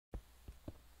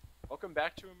Welcome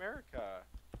back to America.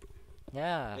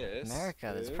 Yeah, This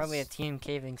America. There's is- probably a team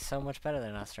caving so much better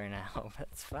than us right now, but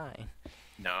it's fine.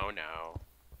 No.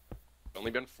 It's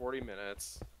only been 40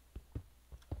 minutes.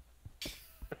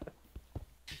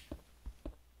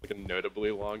 Like a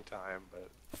notably long time, but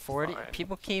 40 fine.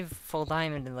 people cave full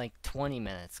diamond in like 20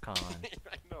 minutes, Colin.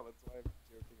 I know, that's why I'm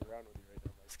joking around with you right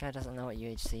now. This guy doesn't know what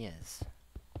UHC is.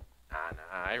 Nah,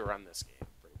 I run this game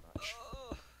pretty much.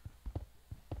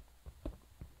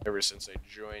 Ever since I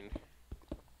joined,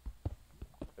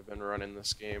 I've been running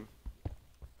this game.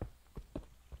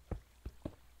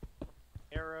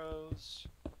 Arrows.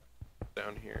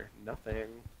 Down here, nothing.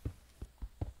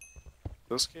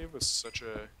 This cave was such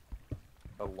a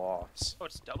loss. Oh,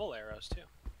 it's double arrows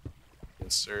too.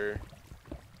 Yes, sir.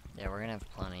 Yeah, we're gonna have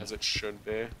plenty. As it should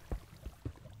be.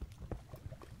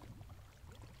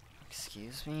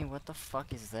 Excuse me, what the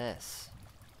fuck is this?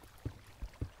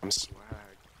 I'm swag.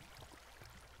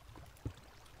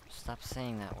 Stop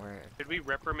saying that word. Did we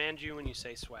reprimand you when you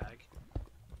say swag?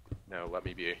 No, let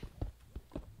me be.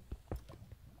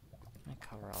 Let me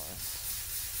cover all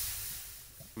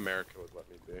this. America would let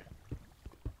me be.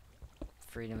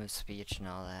 Freedom of speech and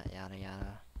all that, yada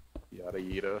yada. Yada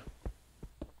yada.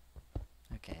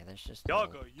 Okay, there's just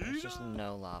Yaga there's just yada.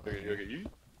 no lava here.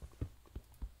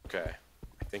 Okay,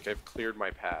 I think I've cleared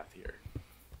my path here.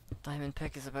 Diamond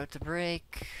pick is about to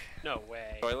break. No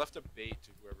way. So I left a bait to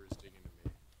whoever is digging to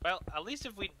me. Well, at least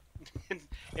if we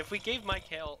if we gave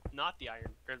Micale not the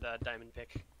iron or the diamond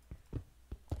pick.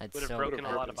 I'd Would've still broken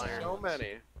a lot of broken iron. So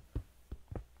many.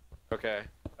 Okay,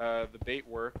 the bait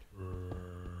worked.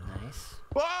 Nice.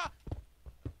 Ah!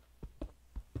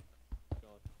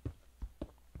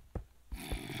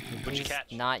 What'd you Please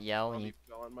catch? not yell when Zombie you,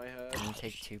 fell on my head. when you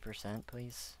take 2%,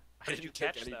 please. I What did didn't you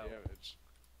take catch, any though? damage.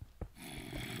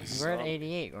 You were at Zombie.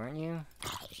 88, weren't you?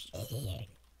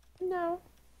 No.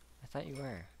 I thought you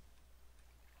were.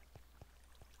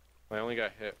 I only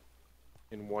got hit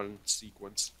in one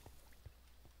sequence.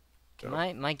 So,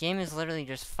 My game is literally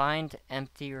just find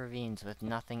empty ravines with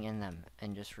nothing in them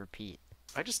and just repeat.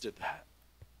 I just did that.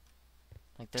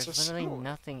 Like there's So literally similar.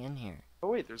 nothing in here. Oh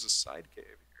wait, there's a side cave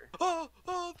here.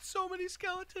 Oh, so many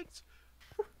skeletons.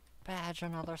 Badge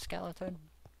another skeleton.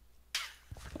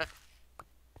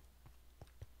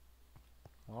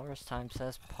 Walrus time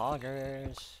says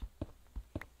poggers.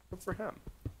 Good for him.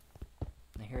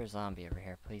 I hear a zombie over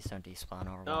here. Please don't despawn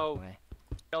or No. walk away.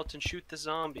 Skeleton, shoot the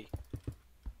zombie.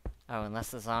 Oh, unless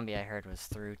the zombie I heard was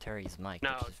through Terry's mic.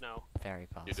 No, which is no, very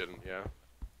possible. You didn't, yeah.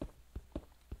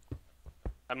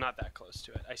 I'm not that close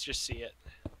to it. I just see it.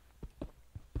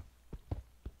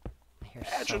 I hear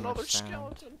Add so another much sound.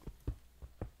 skeleton.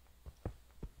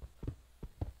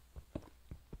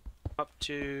 Up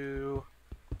to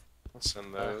I'll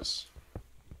send those.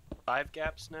 5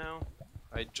 gaps now.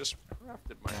 I just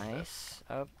crafted my bed. Nice.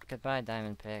 Oh, goodbye,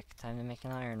 diamond pick. Time to make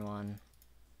an iron one.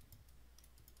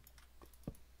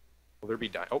 Will there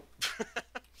be Oh. Okay.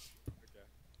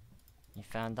 You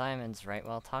found diamonds right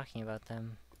while talking about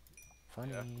them.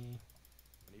 Funny. Yeah.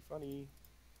 Funny.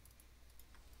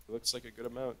 It looks like a good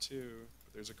amount too.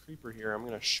 But there's a creeper here. I'm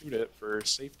gonna shoot it for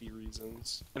safety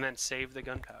reasons. And then save the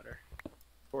gunpowder.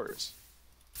 Of course.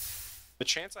 The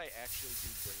chance I actually do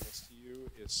bring this to you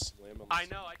is slim. unless I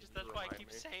know. you That's why I remind keep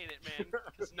me. saying it, man.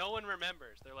 Because no one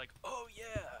remembers. They're like, oh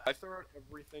yeah. I throw out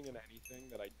everything and anything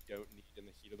that I don't need in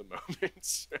the heat of the moment.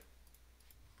 So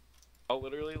I'll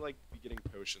literally like be getting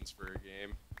potions for a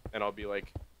game, and I'll be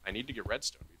like, I need to get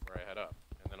redstone before I head up,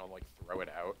 and then I'll like throw it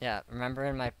out. Yeah, remember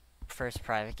in my first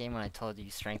private game when I told you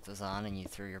strength was on and you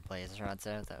threw your blaze rods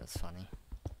out? That was funny.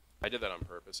 I did that on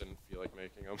purpose. I didn't feel like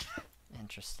making them.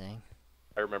 Interesting.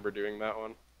 I remember doing that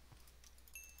one.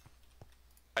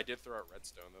 I did throw out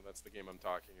redstone though. That's the game I'm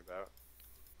talking about.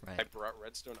 I Right. brought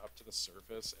redstone up to the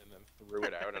surface and then threw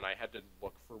it out, and I had to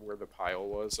look for where the pile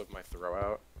was of my throw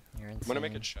out. You're I'm insane. gonna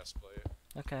make a chest plate.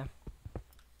 Okay.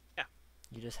 Yeah.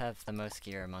 You just have the most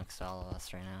gear amongst all of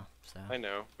us right now, so. I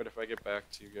know, but if I get back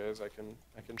to you guys, I can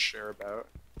share about.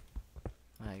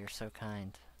 Wow, you're so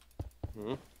kind.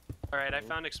 Hmm? All right, I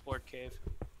found explored cave.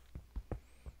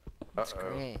 That's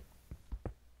Uh-oh. great.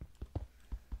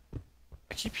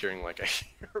 I keep hearing like I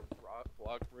hear a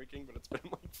block breaking, but it's been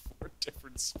like 4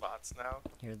 different spots now.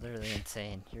 You're literally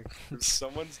insane. You're If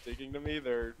someone's digging to me,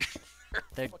 they're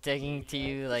they're fucking digging to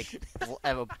you like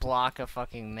a block a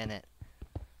fucking minute.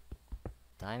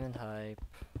 Diamond hype.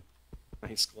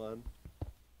 Nice, Glenn.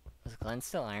 Was Glenn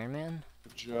still Iron Man?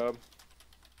 Good job.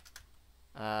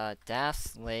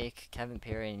 Daphs, Lake, Kevin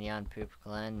Perry, Neon Poop,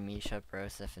 Glenn, Misha,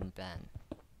 Broseph, and Ben.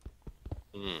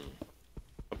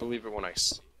 I believe it when I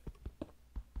see it.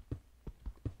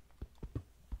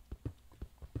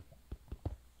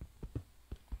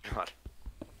 god.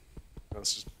 I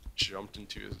was just jumped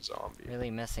into a zombie.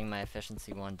 Really missing my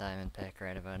efficiency 1 diamond pick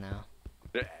right about now.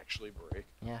 Did it actually break?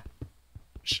 Yeah.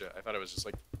 Shit, I thought it was just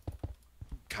like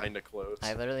kinda close.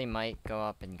 I literally might go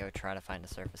up and go try to find a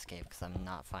surface cave because I'm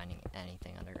not finding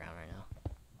anything underground right now.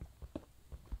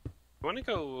 You want to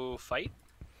go fight?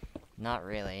 Not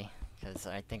really, because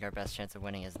I think our best chance of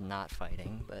winning is not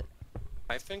fighting, but...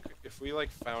 I think if we like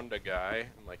found a guy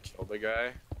and like killed a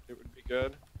guy, it would be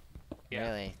good. Yeah.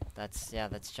 Really, that's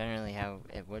generally how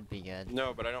it would be good.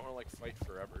 No, but I don't want to like fight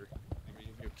forever.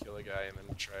 Maybe you kill a guy and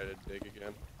then try to dig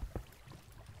again.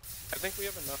 I think we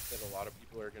have enough that a lot of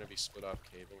people are going to be split off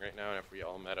caving right now, and if we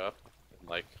all met up and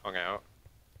like hung out,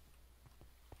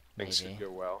 things Maybe. could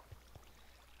go well.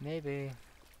 Maybe.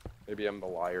 Maybe I'm the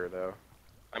liar though.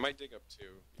 I might dig up too.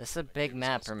 This is a big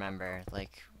map, remember?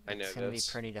 Like, I know it's gonna be this.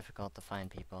 pretty difficult to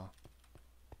find people.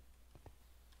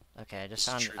 Okay, I just This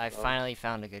is found. true, I though. finally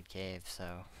found a good cave,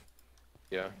 so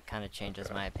Yeah. it kind of changes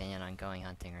Okay. my opinion on going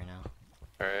hunting right now.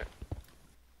 All right.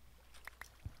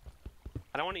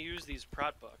 I don't want to use these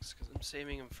prot books because I'm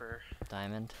saving them for.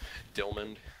 Diamond.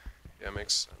 Dilmond. Yeah,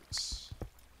 makes sense.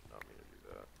 Not me to do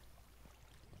that.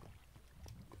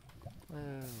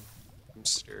 Woo. I'm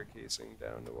staircasing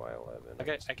down to Y11.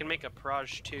 Okay, I can make a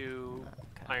Proj 2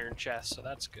 Okay. iron chest, so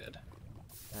that's good.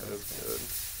 That That is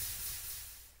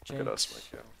is good. Look at us,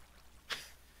 Jinx. Micale.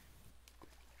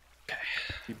 Okay.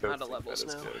 You both Out of think levels that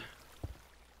is now. good.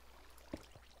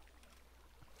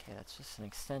 Okay, that's just an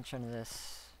extension of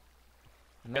this.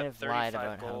 I Got might have lied 35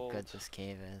 about how gold. good this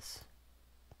cave is.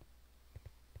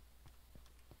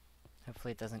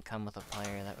 Hopefully it doesn't come with a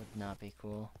player, that would not be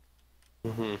cool.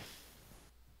 Mm-hmm.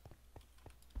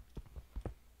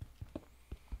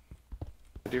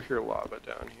 I do hear lava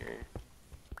down here,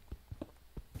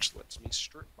 which lets me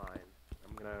strip mine.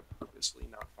 I'm gonna purposely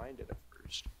not find it at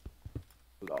first.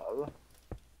 Lol.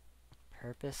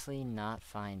 Purposely not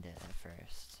find it at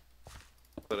first.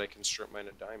 That I can strip mine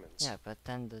of diamonds. Yeah, but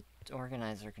then the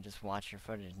organizer can just watch your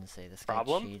footage and say this guy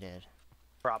Problem? cheated.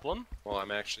 Problem? Well,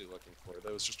 I'm actually looking for it.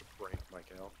 That was just a prank,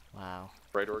 Micale. Wow.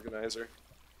 Right, organizer?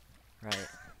 Right.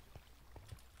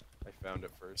 I found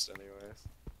it first, anyways.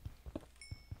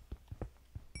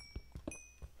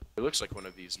 It looks like one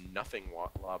of these nothing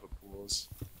lava pools.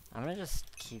 I'm gonna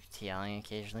just keep TLing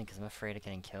occasionally because I'm afraid of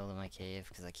getting killed in my cave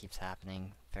because that keeps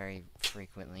happening very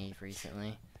frequently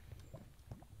recently.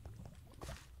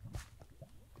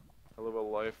 I live a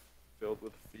life filled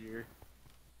with fear.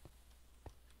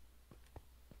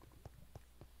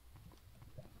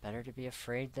 Better to be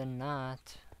afraid than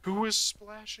not. Who is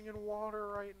splashing in water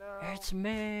right now? It's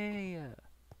me! You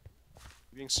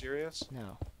being serious?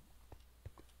 No.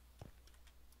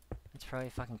 It's probably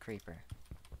a fucking creeper.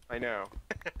 I know.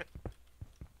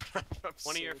 I'm One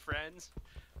so, of your friends?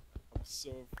 I'm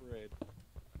so afraid.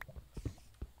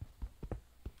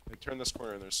 I turn this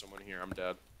corner and there's someone here. I'm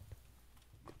dead.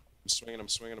 I'm swinging, I'm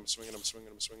swinging, I'm swinging, I'm swinging,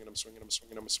 I'm swinging, I'm swinging, I'm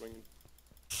swinging, I'm swinging.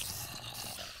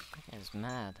 That guy's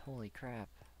mad. Holy crap.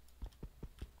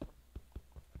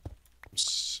 I'm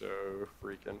so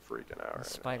freaking out The right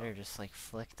spider just like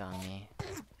flicked on me.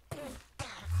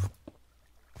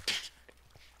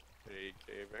 Hate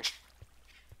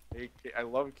caving. I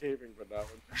love caving, but not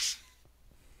when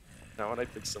not when I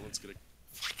think someone's gonna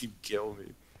fucking kill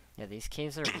me. Yeah, these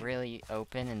caves are really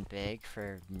open and big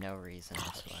for no reason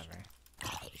whatsoever.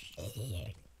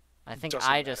 I think Doesn't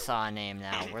I just matter. saw a name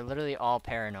now. We're literally all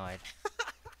paranoid.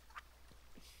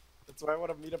 That's why I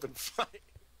want to meet up and fight.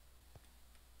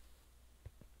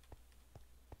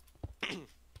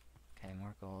 Okay,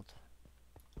 more gold.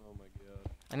 Oh my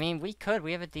god. I mean, we could.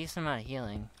 We have a decent amount of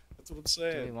healing. That's what I'm Do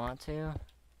we saying. want to?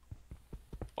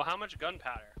 Well, how much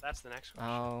gunpowder? That's the next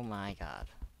question. Oh my god.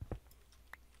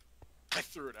 I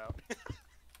threw it out.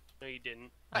 No, you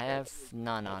didn't. I have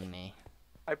none on me.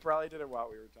 I probably did it while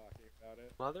we were talking about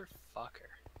it. Motherfucker.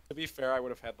 To be fair, I would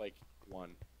have had like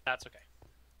one. That's okay.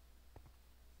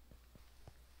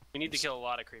 We need to kill a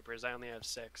lot of creepers. I only have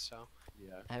 6, so.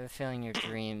 Yeah. I have a feeling your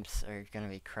dreams are gonna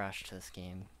be crushed this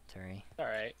game, Turi.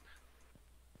 Alright.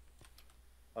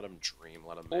 Let him dream.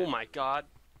 Let him. Oh my god.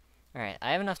 Alright,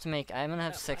 I have enough to make. I'm gonna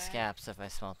have That 6 lag. gaps if I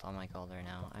smelt all my gold right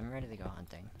now. I'm ready to go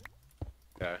hunting.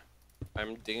 Okay.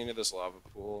 I'm digging into this lava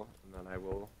pool, and then I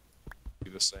will do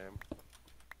the same.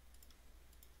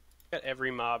 Got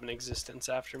every mob in existence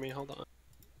after me. Hold on.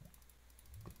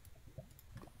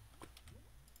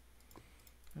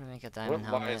 I'm gonna make a diamond What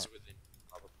helmet. lies within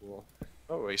the lava pool?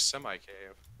 Oh, a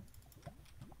semi-cave.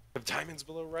 Have diamonds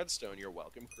below redstone. You're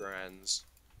welcome, friends.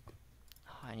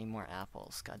 Oh, I need more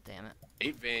apples. God damn it.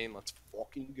 8 vein. Let's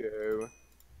fucking go.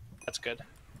 That's good.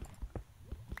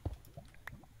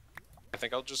 I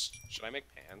think I'll just... Should I make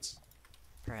pants?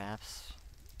 Perhaps.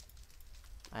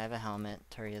 I have a helmet.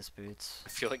 Turi has boots. I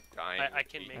feel like dying. I would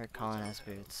can be- make- Or boots Colin on has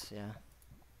the- boots, yeah.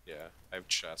 Yeah, I have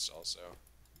chests also.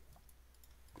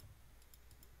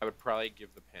 I would probably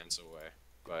give the pants away,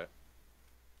 but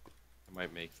I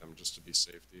might make them just to be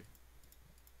safety.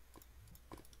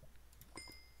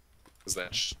 Is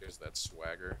that is that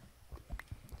swagger?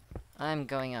 I'm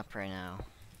going up right now.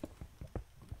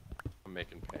 I'm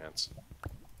making pants.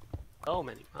 Oh,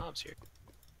 many mobs here.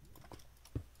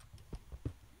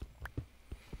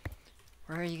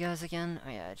 Where are you guys again?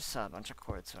 Oh yeah, I just saw a bunch of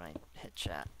chords when I hit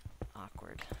chat.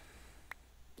 Awkward.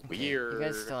 Okay, you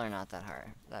guys Weird. still are not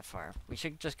that far. We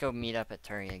should just go meet up at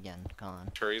Turi again, Colin.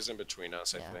 Turi's in between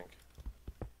us, Yeah. I think.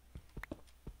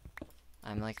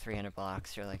 I'm like 300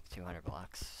 blocks, you're like 200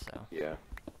 blocks, so. Yeah.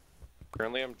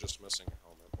 Currently, I'm just missing a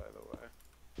helmet, by the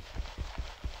way.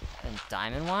 And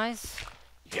diamond-wise?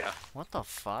 Yeah. What the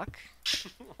fuck?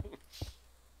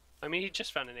 I mean, he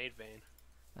just found an 8 vein.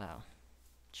 Oh.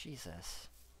 Jesus.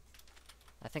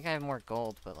 I think I have more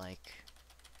gold, but like,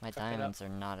 my Suck it up. diamonds are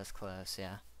not as close,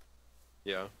 yeah.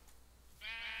 Yeah.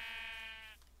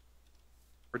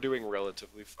 We're doing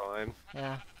relatively fine.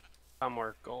 Yeah, Found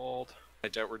more gold. I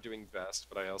doubt we're doing best,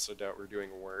 but I also doubt we're doing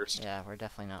worst. yeah, we're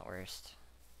definitely not worst.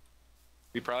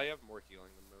 We probably have more healing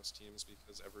than most teams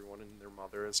because everyone and their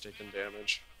mother has taken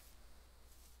damage.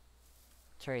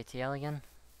 Turi TL again?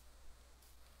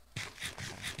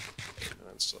 And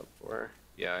I'm still up 4.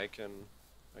 Yeah, I can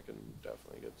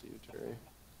definitely get to you, Terry.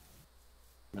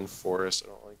 I'm in forest, I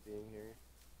don't like being here.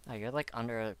 Oh, you're like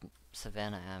under a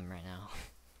Savannah M right now.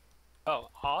 Oh,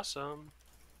 awesome.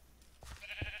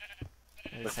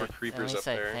 At Look least for creepers up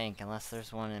I there. think, unless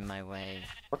there's one in my way.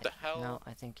 What the hell? No,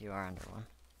 I think you are under one.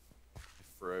 I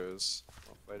froze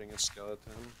while fighting a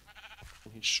skeleton.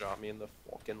 And he shot me in the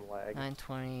fucking leg.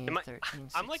 920, Am I- 13,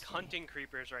 I'm like 60. hunting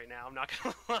creepers right now, I'm not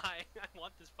gonna lie. I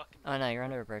want this fucking... Oh no, you're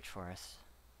under a birch forest.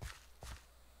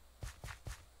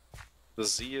 The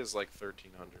Z is like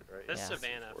 1300, right? This Yeah.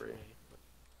 Savannah for me.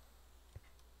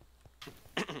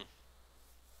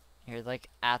 You're like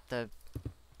at the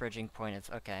bridging point of,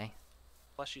 okay.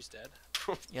 Plus she's dead.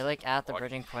 You're like at the Fuck.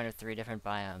 bridging point of 3 different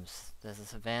biomes. There's a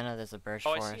Savannah, there's a birch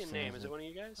Oh, I forest. see a and name. there's Is it one of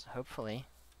you guys? Hopefully.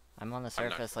 I'm on the I'm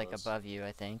not surface, like close. above you,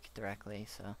 I think, directly,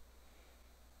 so.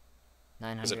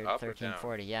 Is it 900, up or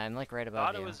 1340. Yeah, I'm like right above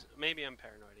Thought it you. was... Maybe I'm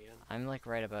paranoid again. I'm like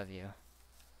right above you.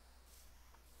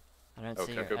 I don't Oh,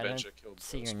 see your, Coco I don't Bencha killed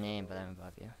see your Ghost, by name, the but way. I'm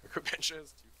above you. Coco Bencha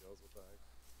has 2 kills with that.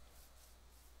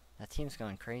 That team's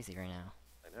going crazy right now.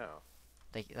 I know.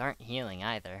 They aren't healing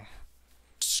either.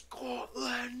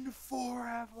 Scotland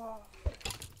forever!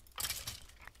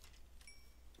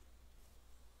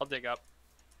 I'll dig up.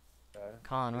 Okay.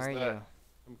 Colin, Who's where are that? you?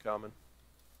 I'm coming.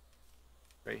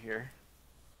 Right here.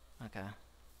 Okay.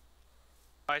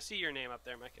 Oh, I see your name up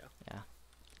there, Micale.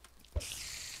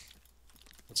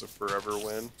 It's a forever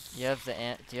win. You have the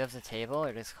do you have the table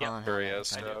or does Colin Very have it? has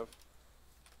stuff.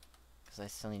 Because I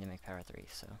still need to make power 3,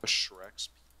 so. The Shrek's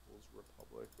People's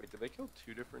Republic. Wait, did they kill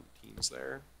 2 different teams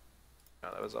there?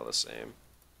 No, that was all the same.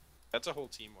 That's a whole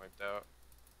team wiped out.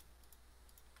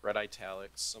 Red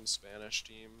Italics, some Spanish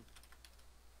team.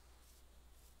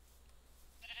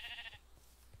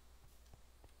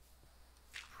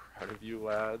 Proud of you,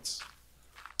 lads.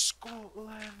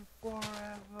 Scotland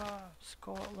forever!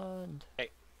 Scotland.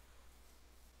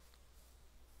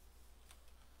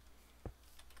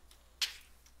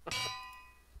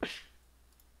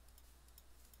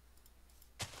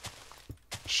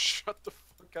 Shut the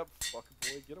fuck up, fuck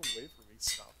boy. Get away from me.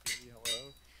 Stop me.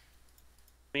 Hello.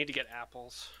 We need to get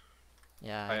apples.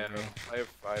 Yeah, I agree. I have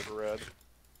 5 red.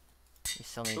 We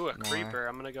still need Ooh, a more. creeper.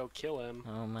 I'm gonna go kill him.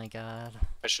 Oh my god.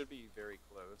 I should be very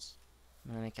close.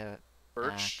 I'm gonna make a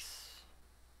Birch. axe.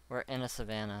 We're in a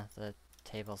savannah. The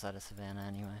table's at a savannah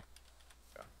anyway.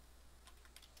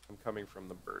 I'm coming from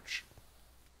the birch.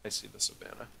 I see the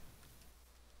savannah.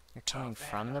 You're coming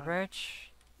from the Savannah.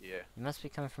 birch? Yeah. You must be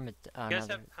coming from a. Oh, You guys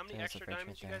no, have... How many there's a extra birch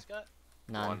diamonds right you guys got?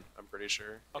 there. None. 1, I'm pretty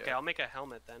sure. Okay, Yeah, I'll make a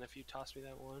helmet then if you toss me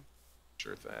that one.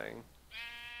 sure thing.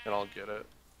 And I'll get it.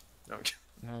 No,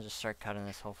 I'm gonna just start cutting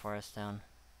this whole forest down.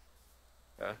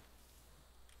 yeah.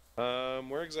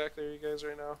 Where exactly are you guys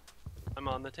right now? I'm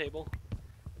on the table.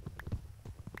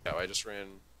 Oh, I just ran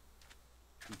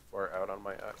too far out on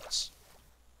my X.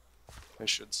 I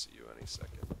should see you any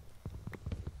second.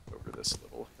 Over this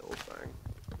little hill thing.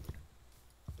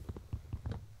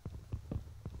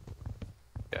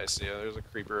 Yeah, I see you. There's a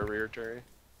creeper over here, Terry.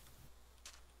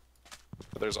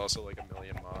 But there's also like a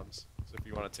million mobs. So if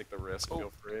you want to take the risk, Oh.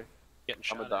 feel free. Getting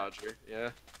I'm shot a dodger, yeah.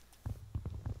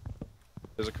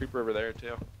 There's a creeper over there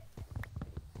too.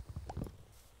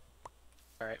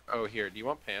 Alright. Oh, here. Do you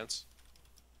want pants?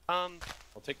 Um,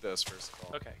 I'll take this first of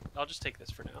all. okay. I'll just take this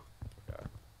for now. Okay.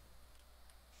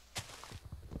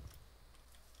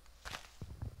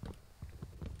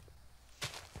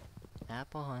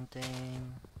 Apple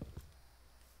hunting.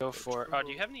 Go for. Oh,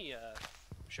 do you have any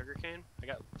sugar cane? I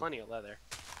got plenty of leather.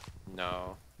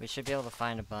 No. We should be able to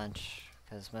find a bunch,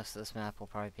 because most of this map will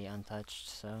probably be untouched,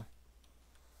 so.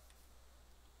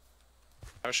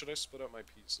 How should I split up my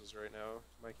pieces right now?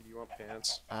 Mikey, do you want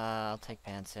pants? I'll take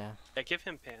pants, yeah. Yeah, give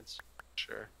him pants.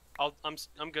 Sure.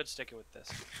 I'm good sticking with this.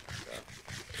 Okay.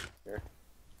 Here.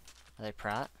 Are they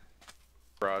prot?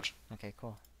 Garage. Okay,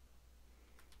 cool.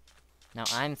 Now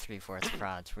I'm 3/4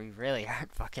 prods. We really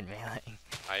aren't fucking meleeing.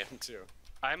 I am too.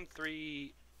 I'm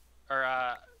 3, or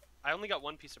I only got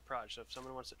 1 piece of proj. So if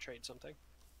someone wants to trade something,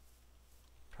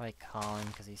 Probably Colin,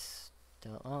 because he's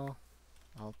still.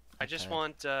 Oh. I just okay.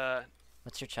 want.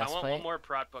 What's your I chest want plate? one more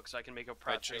prot book so I can make a My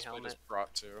prot 3 chest plate is helmet.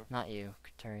 brought too. Not you,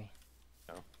 Turi.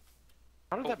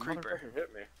 How did Oh, that creeper. motherfucker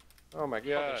hit me? Oh my Oh,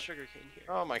 there's god. sugar cane here.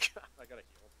 Oh my god. I gotta heal.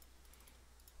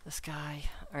 This guy.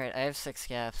 Alright, I have 6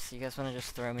 gaps. You guys want to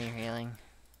just throw me your healing?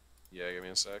 Yeah, give me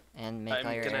a sec. And make I'm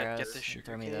all your gonna arrows get this and sugar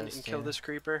throw me cane those and too. kill this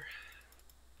creeper.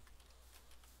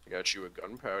 I got you a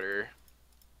gunpowder.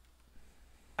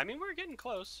 I mean, we're getting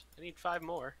close. I need 5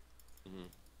 more.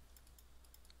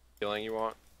 Healing you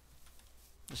want?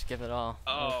 Just give it all.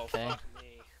 Oh, okay. fuck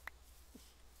me.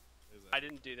 Is I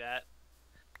didn't do that.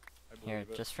 I Here,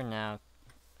 believe it. just for now.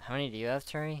 How many do you have,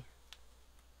 Turi?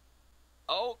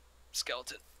 Oh,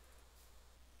 skeleton.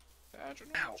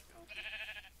 Ow.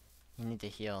 You need to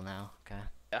heal now. Okay.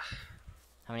 Yeah.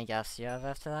 How many gaps do you have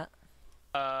after that?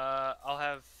 I'll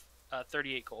have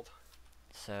 38 gold.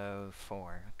 So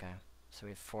 4. Okay. So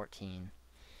we have 14.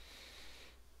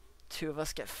 2 of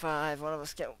us get 5. 1 of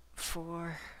us get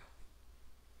 4.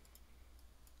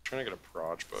 Trying to get a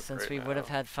proj book Since right we now. would have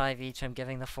had 5 each, I'm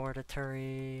giving the 4 to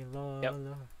Turi. La, Yep.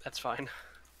 la. That's fine.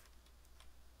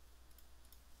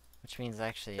 Which means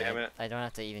actually, Damn it. I don't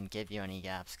have to even give you any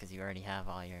gaps because you already have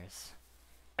all yours.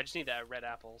 I just need red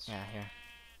apples. Yeah, here.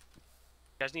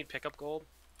 You guys need pickup gold?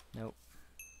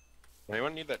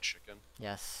 Anyone need that chicken?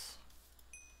 Yes.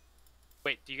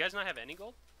 Wait, do you guys not have any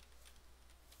gold?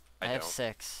 I have don't.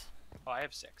 6. Oh, I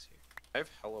have 6 here. I have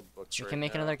hella books You right can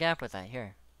make now. another gap with that.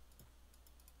 Here.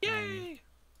 Yay!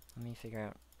 Let me figure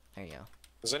out. There you go.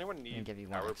 Does anyone gonna need give you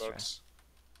 1 power extra. books?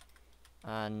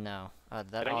 No.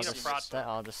 That I all need a just prot that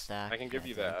all just stack. I can give Yeah,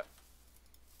 you dude. that.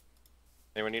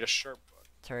 Anyone need a sharp book?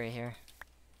 Turi here.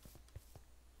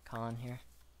 Colin here.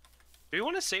 Do we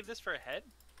want to save this for a head?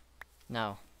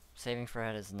 No. Saving for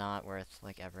head is not worth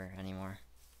like ever anymore.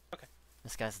 Okay.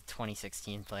 This guy's a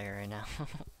 2016 player right now.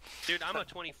 Dude, I'm a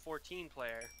 2014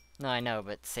 player. No, I know,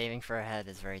 but saving for a head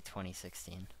is very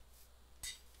 2016.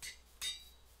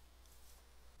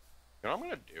 You know what I'm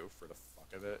gonna do for the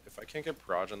fuck of it? If I can't get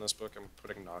proj on this book, I'm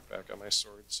putting knockback on my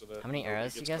sword so that How many nobody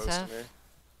arrows do you gets guys close to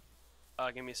have?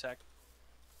 me. Give me a sec.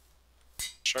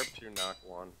 Sharp 2, knock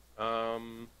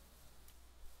 1.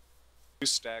 2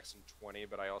 stacks and 20,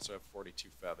 but I also have 42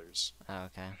 feathers. Oh,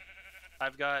 okay.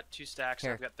 I've got 2 stacks.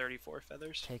 Here. I've got 34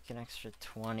 feathers. Take an extra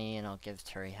 20 and I'll give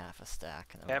Turi half a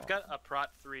stack. And then Okay, I've we'll- got a prot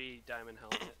 3 diamond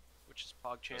helmet, which is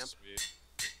PogChamp. That's sweet.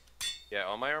 Yeah,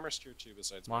 all my armor's tier 2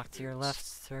 besides my Walk to your boots. left,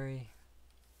 Turi.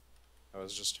 I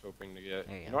was just hoping to get...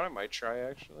 There you You go. know what I might try,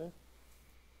 actually?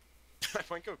 I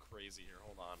might go crazy here,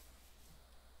 hold on.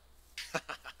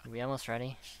 Are we almost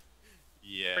ready?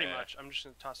 Yeah. Pretty much. I'm just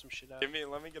gonna toss some shit out.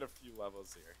 Let me get a few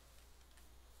levels here.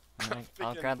 I'll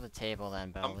thinking- grab the table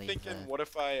then, but I'll I'm leave thinking, the what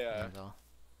if I, anvil.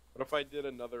 what if I did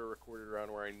another recorded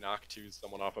round where I knock 2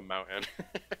 someone off a mountain?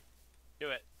 Do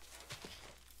it.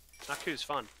 Naku's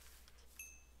fun.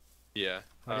 Yeah.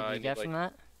 What did I you need, get like, from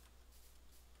that?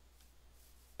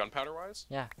 gunpowder-wise?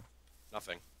 Yeah.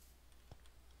 Nothing.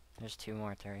 There's 2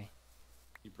 more, Turi.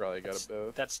 You probably got it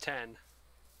both. That's 10.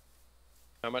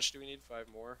 How much do we need? 5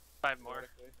 more? 5 more.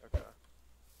 theoretically? Okay.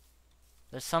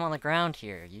 There's some on the ground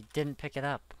here. You didn't pick it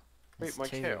up. Wait, There's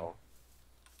 2. Micale.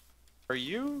 Are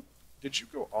you... Did you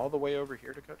go all the way over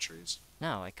here to cut trees?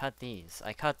 No, I cut these.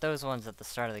 I cut those ones at the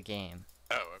start of the game.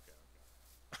 Oh,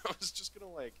 okay. I was just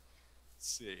gonna, like,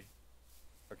 see.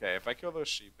 Okay, if I kill those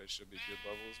sheep, I should be good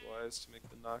levels-wise to make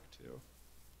the knock, too.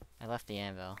 I left the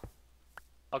anvil.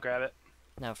 I'll grab it.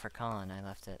 No, for Colin, I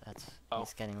left it. Oh.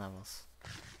 He's getting levels.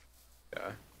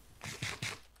 Yeah.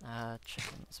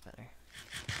 Chicken is better.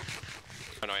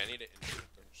 Oh, no, I need an infinite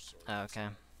sword. Oh, okay.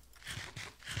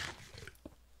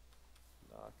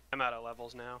 Knock. I'm out of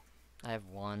levels now. I have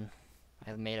 1.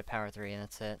 I've made a power 3 and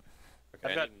that's it. Okay,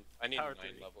 I've got I need power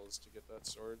 9 3. levels to get that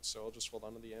sword, so I'll just hold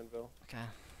on to the anvil. Okay.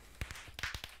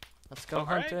 Let's go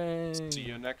Alright. hunting. See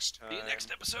you next time. See you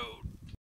next episode.